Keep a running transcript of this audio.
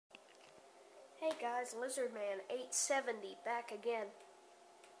Hey guys, Lizardman870 back again.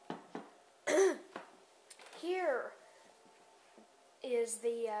 Here is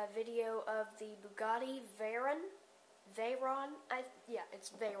the video of the Bugatti Veron. Yeah,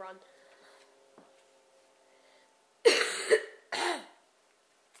 it's Veron.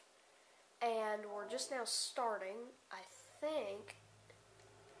 And we're just now starting. I think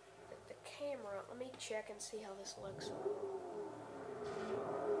that the camera, let me check and see how this looks.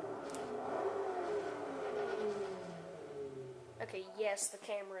 Okay, yes, the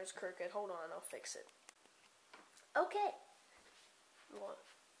camera is crooked. Hold on, I'll fix it. Okay. We'll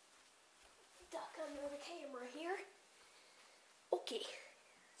duck under the camera here. Okay.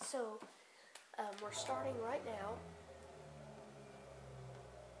 So, we're starting right now.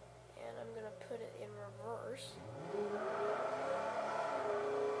 And I'm going to put it in reverse.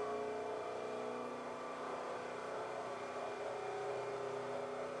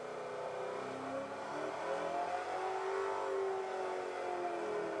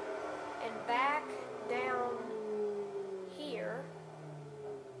 And back down here,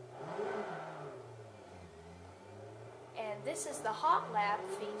 and this is the hot lap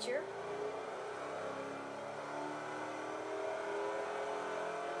feature.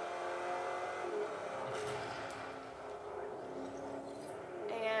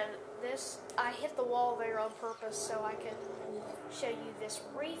 And this, I hit the wall there on purpose so I could show you this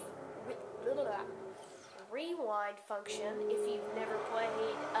rewind function if you've never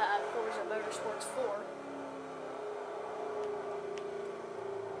played Forza Motorsports 4.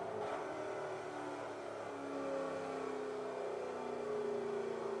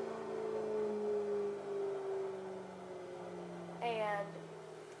 And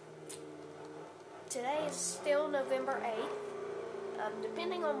today is still November 8th.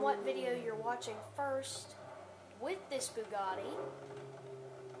 Depending on what video you're watching first with this Bugatti,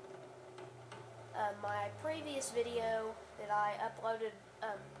 my previous video that I uploaded,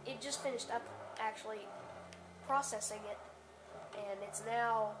 it just finished up actually processing it, and it's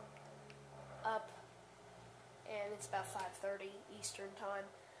now up, and it's about 5:30 Eastern time.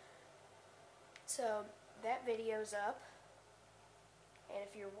 So that video's up, and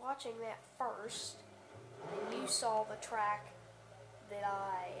if you're watching that first, then you saw the track that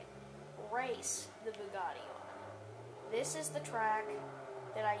I race the Bugatti on. This is the track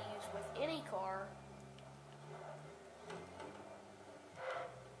that I use with any car.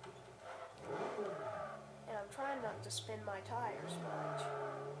 And I'm trying not to spin my tires much.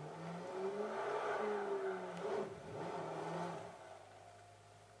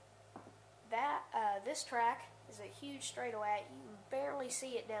 This track is a huge straightaway. You can barely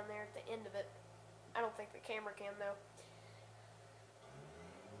see it down there at the end of it. I don't think the camera can though.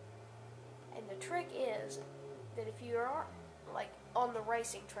 And the trick is that if you are like on the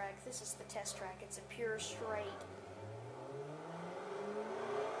racing track, this is the test track, it's a pure straight.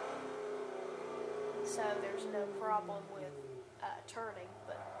 So there's no problem with turning,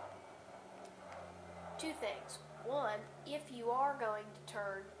 but two things. One, if you are going to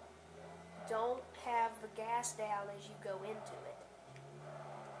turn, don't have the gas down as you go into it.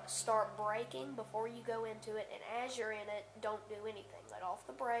 Start braking before you go into it, and as you're in it, don't do anything. Let off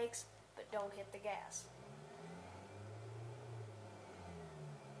the brakes, but don't hit the gas.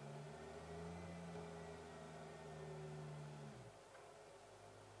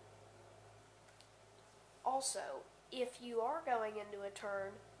 Also, if you are going into a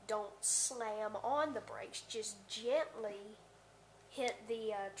turn, don't slam on the brakes. Just gently hit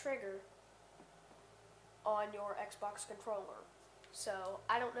the trigger on your Xbox controller. So,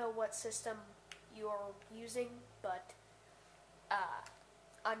 I don't know what system you're using, but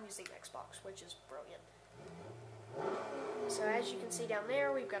I'm using Xbox, which is brilliant. So as you can see down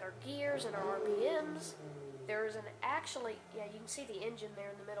there, we've got our gears and our RPMs. There's you can see the engine there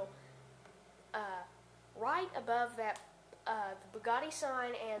in the middle. Right above that, the Bugatti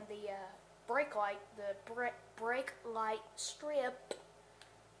sign and the brake light, the brake light strip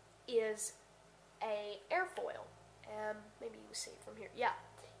is a airfoil. Maybe you can see it from here. Yeah,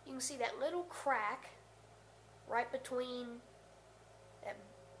 you can see that little crack right between,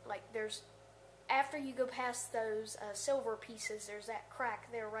 there's, after you go past those silver pieces, there's that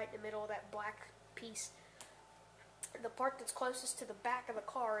crack there right in the middle of that black piece. The part that's closest to the back of the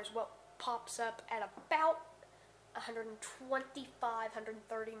car is what pops up at about 125,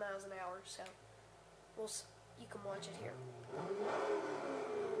 130 miles an hour. So you can watch it here.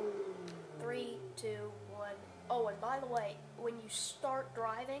 3, 2, 1. Oh, and by the way, when you start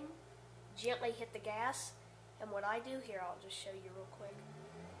driving, gently hit the gas. And what I do here, I'll just show you real quick.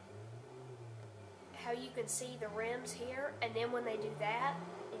 How you can see the rims here, and then when they do that,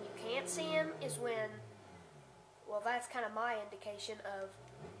 and you can't can't see him is when, well, that's kind of my indication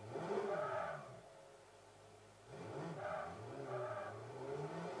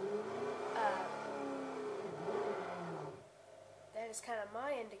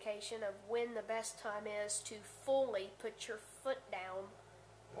of when the best time is to fully put your foot down,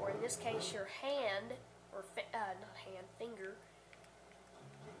 or in this case your hand, or not hand, finger.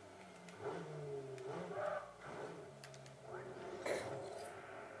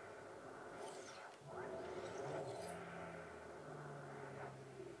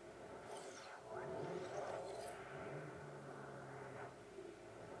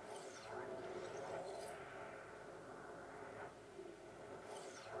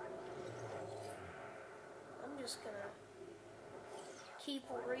 I'm just gonna keep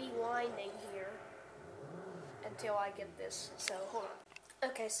rewinding here until I get this. So hold on.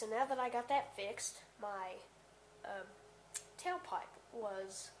 Okay, so now that I got that fixed, my tailpipe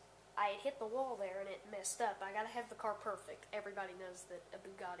was, I had hit the wall there and it messed up. I gotta have the car perfect. Everybody knows that a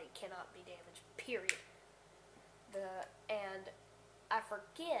Bugatti cannot be damaged, period. And I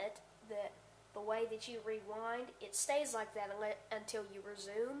forget that the way that you rewind, it stays like that until you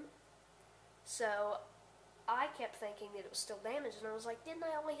resume. So I kept thinking that it was still damaged, and I was like, didn't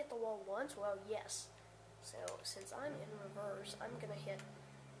I only hit the wall once? Well, yes. So since I'm in reverse, I'm gonna hit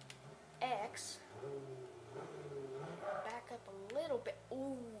X, back up a little bit.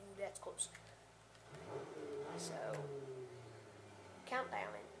 Ooh, that's close. So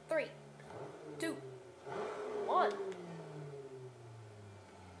countdown in 3, 2, 1.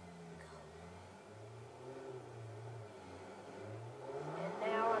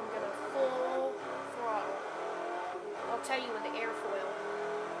 And now I'm gonna full throttle. I'll tell you when the airfoil.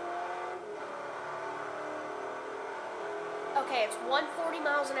 Okay, it's 140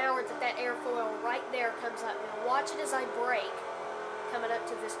 miles an hour that airfoil right there comes up. Now watch it as I brake, coming up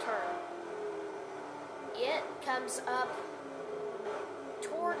to this turn. It comes up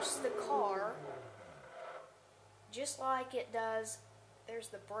towards the car, just like it does. There's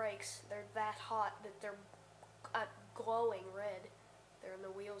the brakes. They're that hot that they're glowing red. They're in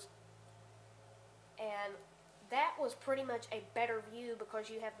the wheels. And that was pretty much a better view because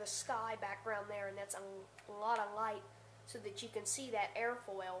you have the sky background there, and that's a lot of light, so that you can see that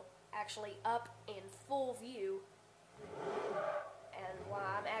airfoil actually up in full view, and while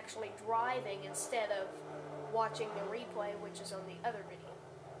I'm actually driving instead of watching the replay, which is on the other video.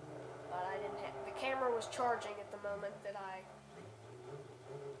 But I didn't have, the camera was charging at the moment that I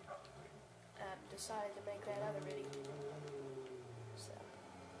decided to make that other video. So,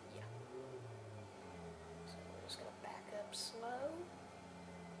 yeah. So we're just going to back up slow.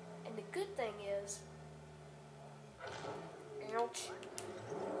 And the good thing is, ouch,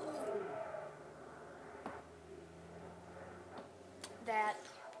 that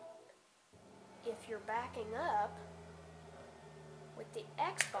if you're backing up with the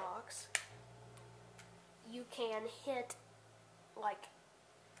Xbox, you can hit, like,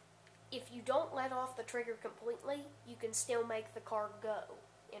 if you don't let off the trigger completely, you can still make the car go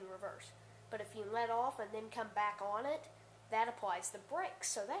in reverse. But if you let off and then come back on it, that applies the brakes,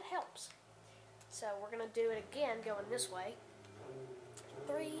 so that helps. So we're going to do it again going this way.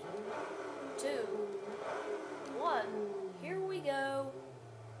 3, 2, 1, here we go.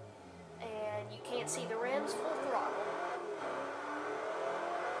 And you can't see the rims, full throttle.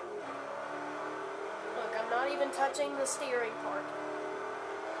 Look, I'm not even touching the steering part.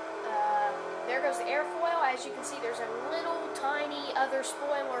 There goes the airfoil. As you can see, there's a little tiny other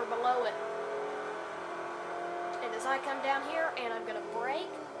spoiler below it. And as I come down here and I'm going to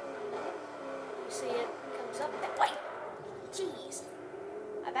brake, you see it comes up that way. Jeez.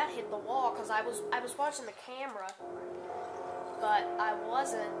 I about hit the wall because I was watching the camera, but I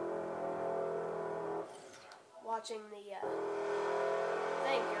wasn't watching the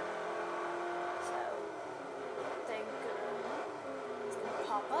thing here. So that thing is gonna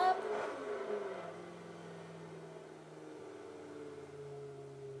pop up.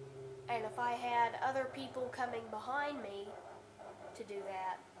 And if I had other people coming behind me to do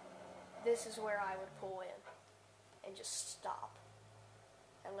that, this is where I would pull in and just stop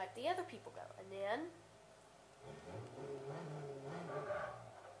and let the other people go. And then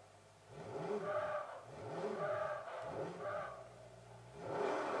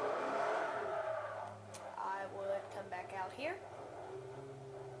I would come back out here.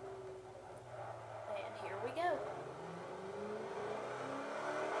 And here we go.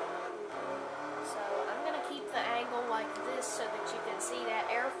 So I'm going to keep the angle like this so that you can see that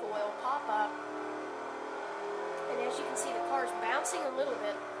airfoil pop up. And as you can see, the car's bouncing a little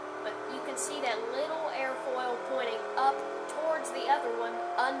bit. but you can see that little airfoil pointing up towards the other one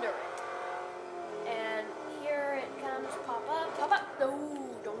under it. And here it comes, pop up, pop up. No,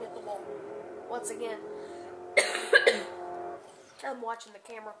 don't hit the wall. Once again, I'm watching the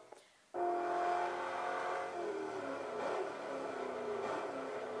camera.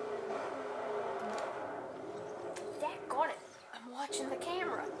 Daggone it, I'm watching the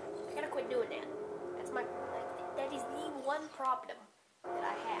camera. I gotta quit doing that. That is the one problem that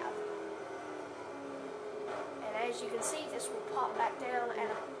I have. And as you can see, this will pop back down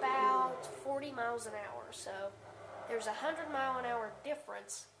at about 40 miles an hour. So there's a 100-mile-an-hour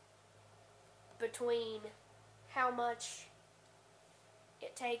difference between how much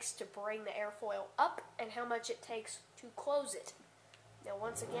it takes to bring the airfoil up and how much it takes to close it. Now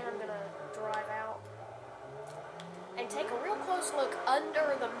once again, I'm going to drive out and take a real close look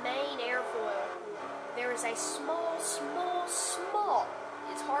under the main airfoil. There is a small, it's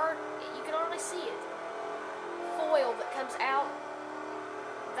hard, you can hardly see it, foil that comes out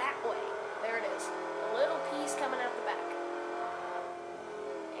that way. There it is. A little piece coming out the back.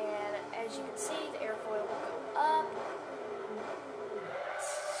 And as you can see, the airfoil will go up.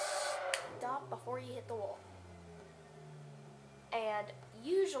 Stop before you hit the wall. And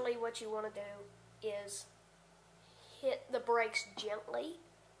usually what you want to do is hit the brakes gently,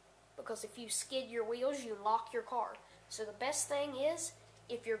 because if you skid your wheels, you lock your car. So the best thing is,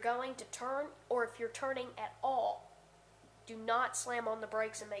 if you're going to turn, or if you're turning at all, do not slam on the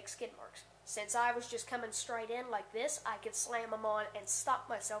brakes and make skid marks. Since I was just coming straight in like this, I could slam them on and stop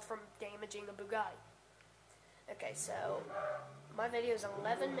myself from damaging a Bugatti. Okay, so my video is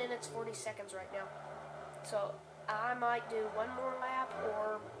 11 minutes 40 seconds right now. So I might do one more lap,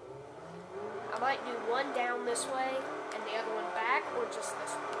 or I might do one down this way and the other one back, or just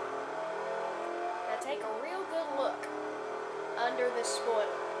this one. Now take a real good look under this spoiler.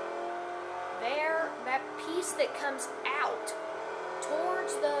 There, that piece that comes out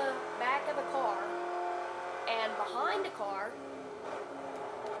towards the back of the car and behind the car.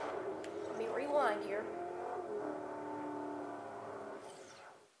 Let me rewind here.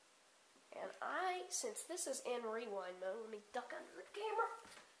 And since this is in rewind mode, let me duck under the camera.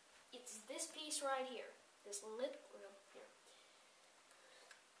 It's this piece right here. This lip, here.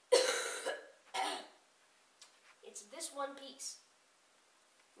 It's this one piece.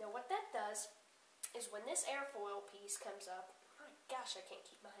 Now what that does is when this airfoil piece comes up, my gosh, I can't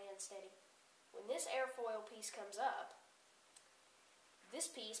keep my hand steady. When this airfoil piece comes up,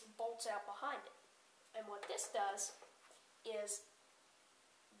 this piece bolts out behind it. And what this does is,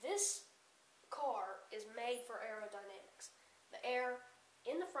 this car is made for aerodynamics. The air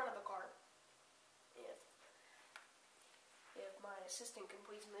in the front of the car, if my assistant can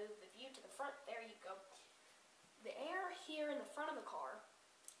please move the view to the front, there you go. The air here in the front of the car,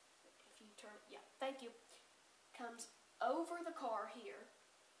 if you turn, yeah, thank you, comes over the car here,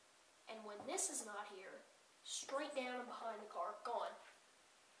 and when this is not here, straight down and behind the car, gone.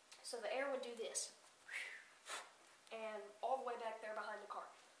 So the air would do this, and all the way back there behind the car.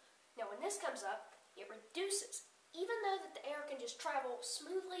 Now when this comes up, it reduces. Even though that the air can just travel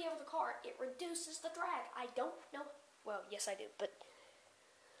smoothly over the car, it reduces the drag. I don't know, well, yes I do, but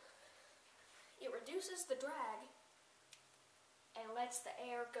it reduces the drag and lets the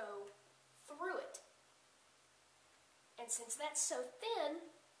air go through it. And since that's so thin,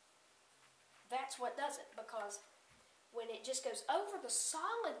 that's what does it, because when it just goes over the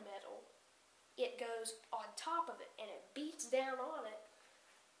solid metal, it goes on top of it and it beats down on it,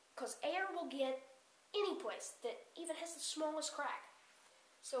 because air will get any place that even has the smallest crack.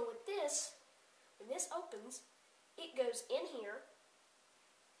 So with this, when this opens, it goes in here,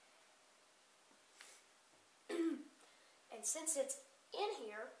 and since it's in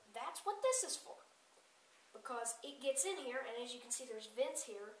here, that's what this is for. Because it gets in here, and as you can see there's vents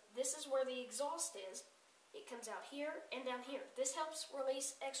here. This is where the exhaust is. It comes out here and down here. This helps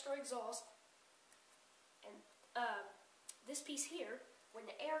release extra exhaust. And this piece here, when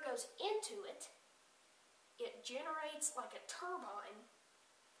the air goes into it, it generates like a turbine,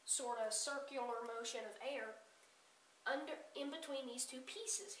 sort of circular motion of air in between these two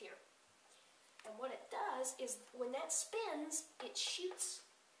pieces here. And what it does is when that spins, it shoots,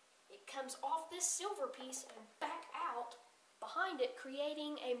 it comes off this silver piece and back out behind it,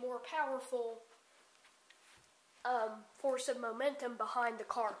 creating a more powerful force of momentum behind the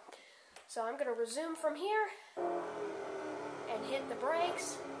car. So I'm going to resume from here and hit the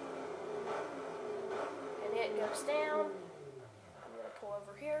brakes, and it goes down. I'm going to pull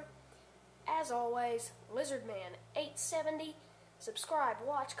over here. As always, LizardMan870. Subscribe,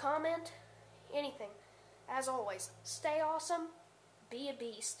 watch, comment, anything. As always, stay awesome, be a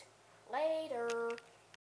beast. Later.